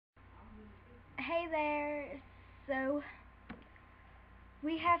Hey there. So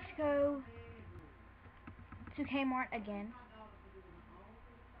we have to go to Kmart again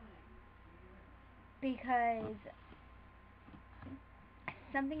because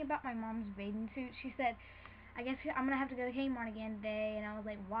something about my mom's bathing suit. She said, I guess I'm gonna have to go to Kmart again today, and I was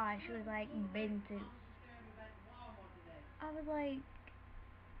like, why? She was like, bathing suits. I was like,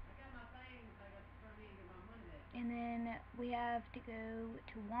 and then we have to go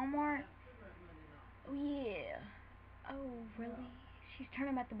to Walmart. Oh yeah. Oh really? She's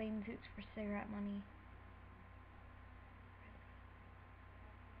turning back the bathing suits for cigarette money.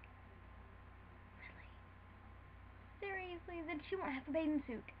 Seriously, then she won't have a bathing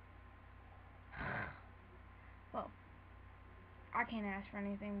suit. Well, I can't ask for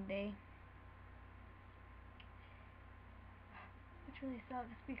anything today. Which really sucks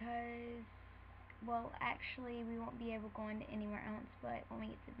because, well, actually we won't be able to go into anywhere else but when we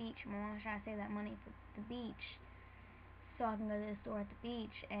get to the beach. My mom's trying to save that money for the beach so I can go to the store at the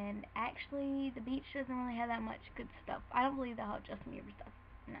beach, and actually the beach doesn't really have that much good stuff. I don't believe they'll have Justin Bieber stuff.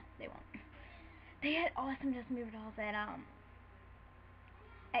 No, they won't. They had awesome Justin Bieber dolls at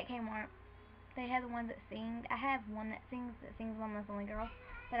Kmart. They had the ones that sing. I have one that sings One Less Lonely Girl,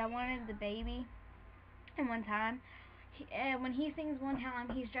 but I wanted the baby. And one time, when he sings one time,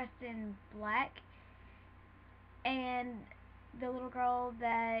 he's dressed in black, and the little girl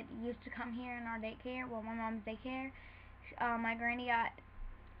that used to come here in our daycare, well, my mom's daycare, my granny got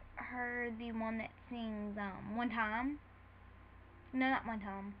her the one that sings One Time. No, not One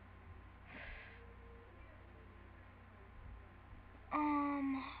Time.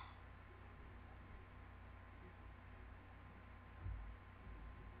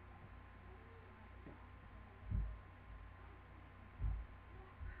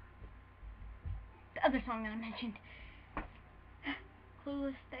 The other song that I mentioned.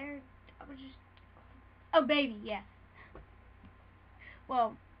 Clueless there. I was just... Oh, Baby, yeah.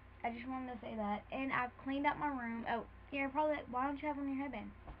 Well, I just wanted to say that. And I've cleaned up my room. Oh, you're probably like, why don't you have on your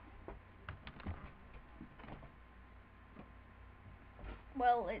headband?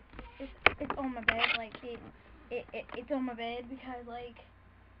 Well, it's on my bed. Like, it's on my bed because, like,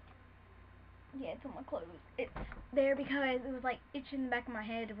 yeah, it's on my clothes. It's there because it was, like, itching the back of my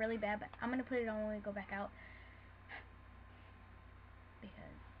head really bad, but I'm going to put it on when we go back out.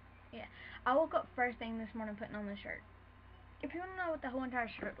 Because, yeah. I woke up first thing this morning putting on the shirt. If you want to know what the whole entire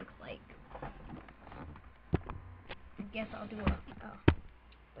shirt looks like, I guess I'll do it. Oh,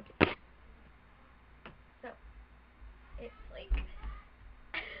 look at this. So, it's like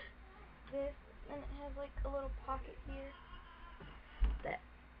this, and it has like a little pocket here that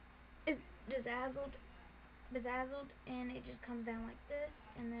is bedazzled, and it just comes down like this,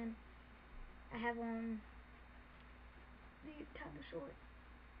 and then I have on these kind of shorts.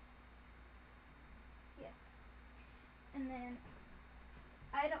 Yeah. And then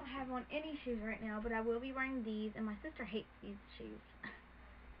I don't have on any shoes right now, but I will be wearing these, and my sister hates these shoes.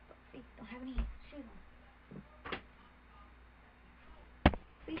 But see, don't have any shoes on.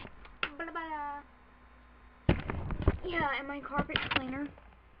 See? Blah-blah. Yeah, and my carpet's cleaner.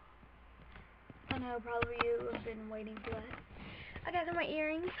 I know probably you have been waiting for that. I got some of my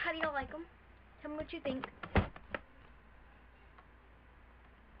earrings. How do y'all like them? Tell me what you think.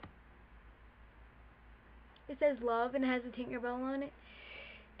 It says love and it has a Tinkerbell on it.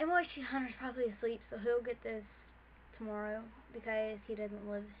 And Moisty Hunter's probably asleep, so he'll get this tomorrow because he doesn't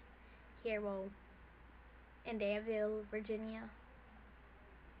live here, well, in Danville, Virginia.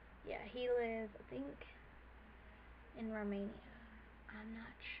 Yeah, he lives, I think, in Romania. I'm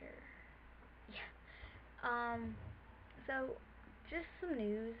not sure. Yeah. So, just some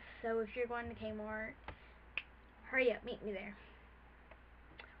news. So, if you're going to Kmart, hurry up, meet me there.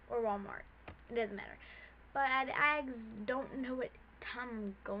 Or Walmart. It doesn't matter. But I don't know what time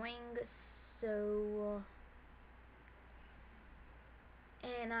I'm going, so...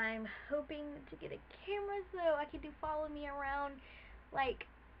 And I'm hoping to get a camera so I can do follow me around, like,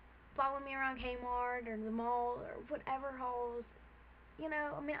 follow me around Kmart or the mall or whatever halls, you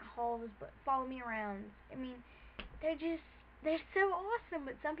know, I mean not halls, but follow me around. I mean, they're so awesome,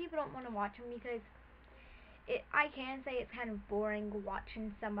 but some people don't want to watch them because I can say it's kind of boring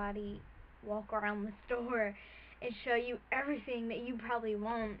watching somebody walk around the store and show you everything that you probably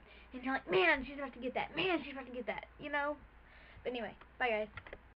want, and you're like, man, she's about to get that, man, she's about to get that, you know? But anyway, bye guys.